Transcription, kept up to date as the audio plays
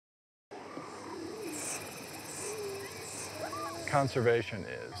Conservation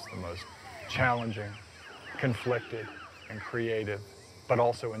is the most challenging, conflicted, and creative, but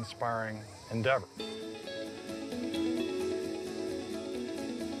also inspiring endeavor.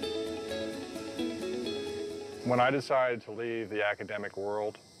 When I decided to leave the academic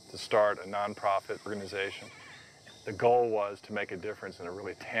world to start a nonprofit organization, the goal was to make a difference in a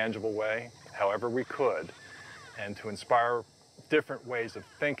really tangible way, however we could, and to inspire different ways of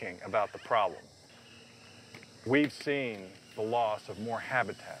thinking about the problem. We've seen the loss of more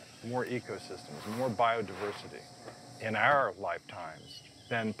habitat, more ecosystems, more biodiversity in our lifetimes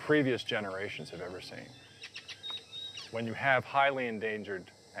than previous generations have ever seen. When you have highly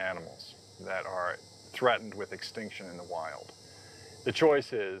endangered animals that are threatened with extinction in the wild, the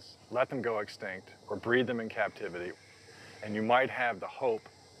choice is let them go extinct or breed them in captivity, and you might have the hope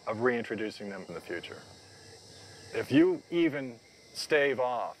of reintroducing them in the future. If you even stave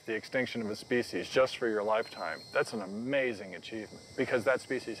off the extinction of a species just for your lifetime, that's an amazing achievement because that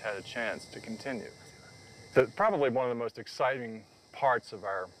species had a chance to continue. Probably one of the most exciting parts of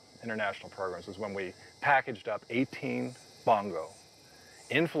our international programs was when we packaged up 18 bongo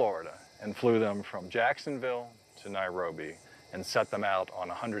in Florida and flew them from Jacksonville to Nairobi and set them out on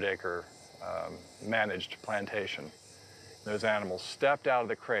a 100-acre managed plantation. Those animals stepped out of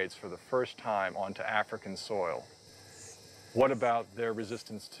the crates for the first time onto African soil. What about their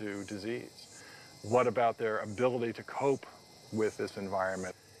resistance to disease? What about their ability to cope with this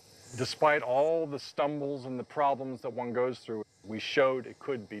environment? Despite all the stumbles and the problems that one goes through, we showed it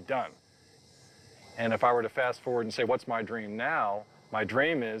could be done. And if I were to fast forward and say, what's my dream now? My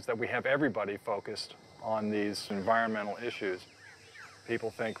dream is that we have everybody focused on these environmental issues.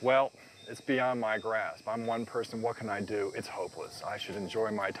 People think, well, it's beyond my grasp. I'm one person, what can I do? It's hopeless. I should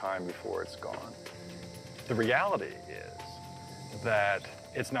enjoy my time before it's gone. The reality is that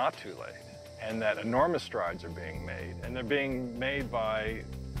it's not too late and that enormous strides are being made, and they're being made by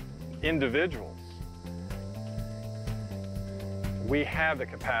individuals. We have the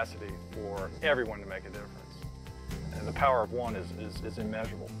capacity for everyone to make a difference, and the power of one is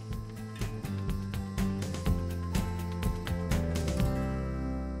immeasurable.